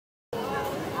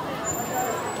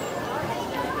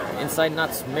inside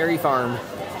Knott's Merry Farm.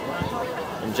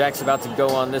 And Jack's about to go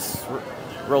on this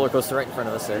roller coaster right in front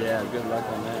of us there. Yeah, good luck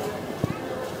on that.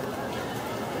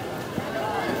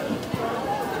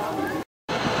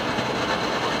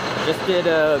 Just did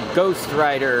a Ghost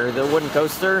Rider, the wooden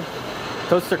coaster.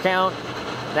 Coaster count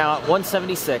now at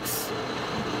 176.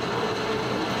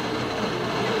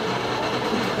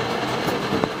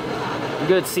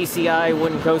 Good CCI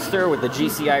wooden coaster with the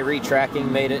GCI retracking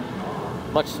made it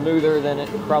much smoother than it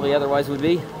probably otherwise would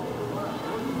be.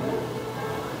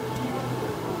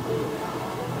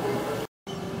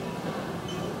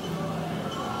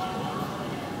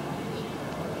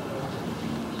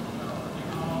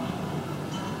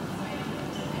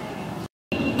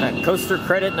 Coaster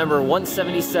credit number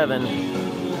 177.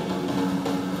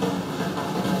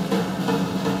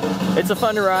 It's a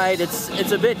fun ride. It's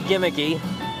a bit gimmicky,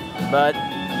 but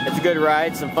it's a good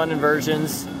ride. Some fun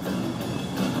inversions.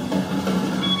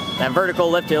 That vertical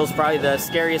lift hill is probably the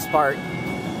scariest part.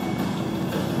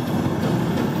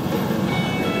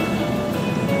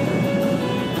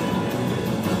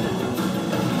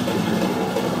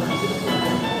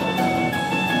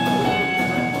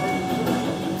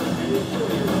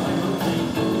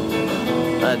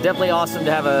 Definitely awesome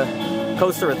to have a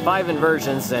coaster with 5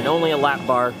 inversions and only a lap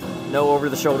bar. No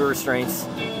over-the-shoulder restraints.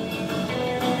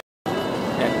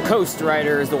 And Coast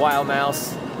Rider is the Wild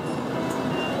Mouse.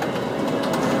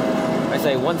 I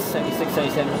say 176,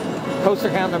 77.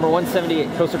 Coaster count number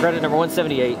 178. Coaster credit number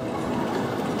 178.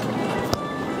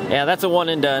 Yeah, that's a one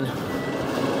and done.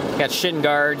 Got shin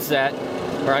guards that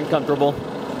are uncomfortable.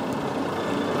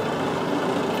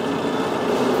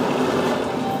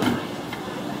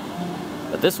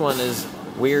 This one is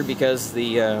weird because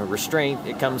the restraint,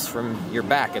 it comes from your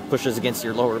back. It pushes against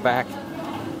your lower back.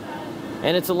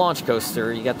 And it's a launch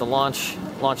coaster. You got the launch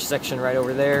section right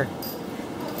over there.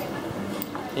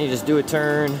 And you just do a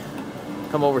turn,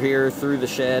 come over here through the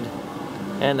shed,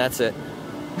 and that's it.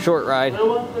 Short ride,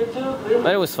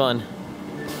 but it was fun.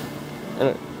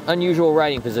 An unusual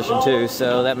riding position too,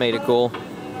 so that made it cool.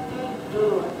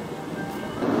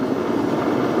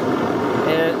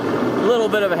 A little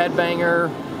bit of a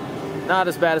headbanger, not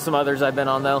as bad as some others I've been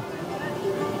on though.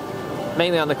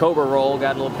 Mainly on the Cobra roll,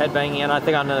 got a little headbanging, and I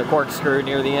think on another corkscrew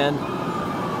near the end.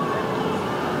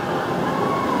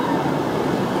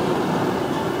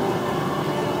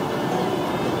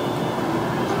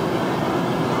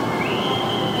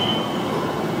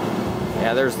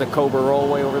 Yeah, there's the Cobra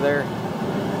roll way over there.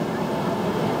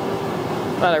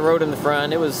 But I rode in the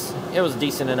front. It was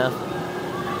decent enough.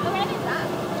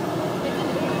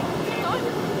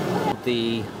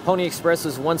 The Pony Express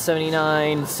was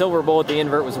 179, Silver Bullet, the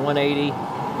invert, was 180.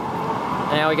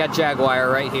 And now we got Jaguar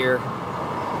right here.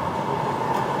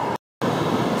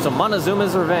 So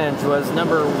Montezuma's Revenge was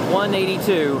number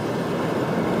 182.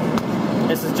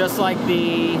 This is just like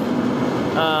the,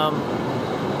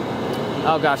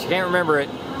 oh gosh, I can't remember it.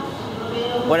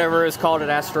 Whatever it's called at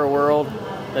Astro World,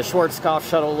 the Schwarzkopf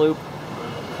shuttle loop,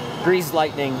 Greased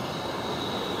Lightning.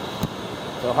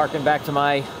 So harken back to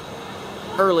my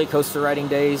early coaster riding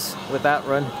days with that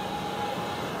run.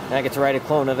 And I get to ride a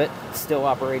clone of it, still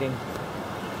operating.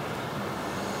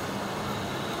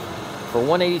 For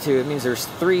 182, it means there's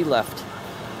 3 left.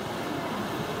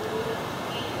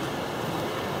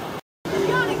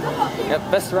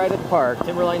 Yep, best ride at the park,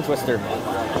 Timberline Twister.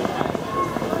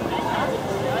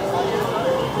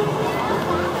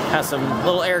 Has some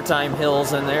little airtime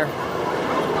hills in there.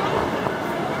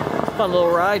 Fun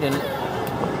little ride, and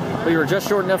we were just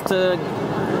short enough to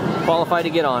qualify to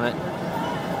get on it.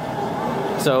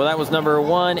 So that was number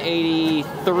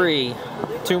 183.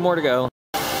 2 more to go.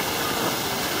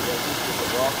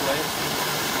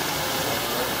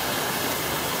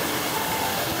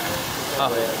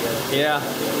 Oh, yeah,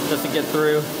 just to get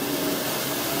through.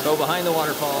 Go behind the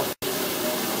waterfall.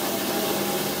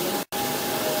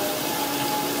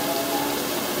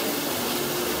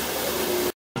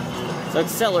 So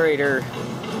Xcelerator,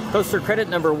 coaster credit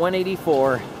number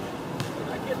 184.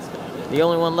 The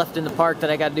only one left in the park that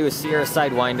I got to do is Sierra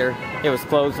Sidewinder. It was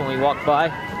closed when we walked by.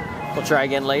 We'll try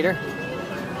again later.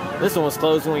 This one was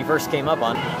closed when we first came up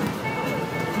on.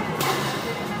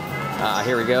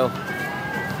 Here we go.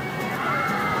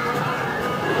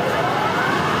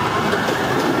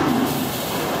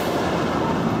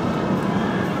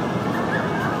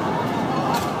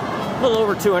 A little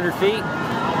over 200 feet.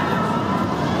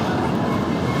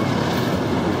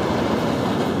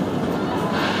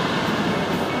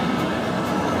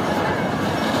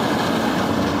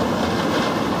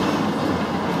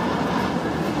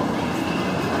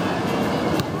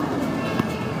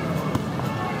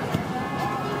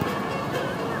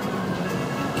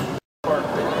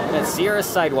 Sierra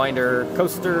Sidewinder,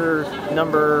 coaster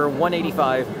number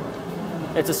 185.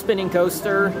 It's a spinning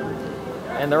coaster,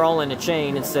 and they're all in a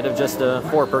chain instead of just a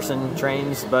 4-person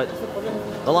trains, but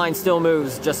the line still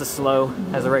moves just as slow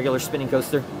as a regular spinning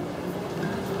coaster.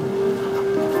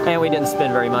 And we didn't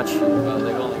spin very much. Well,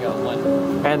 they've only got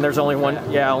one. And there's only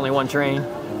one, yeah, only one train.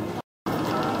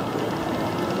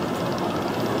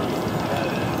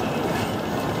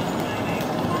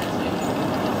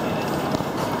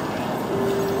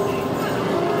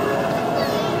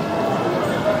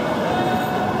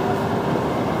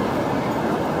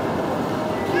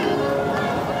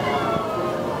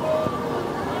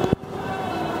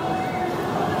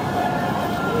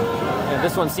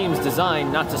 This one seems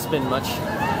designed not to spin much.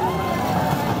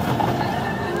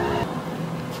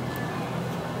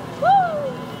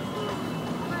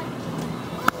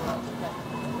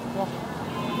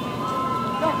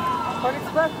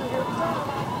 Express here.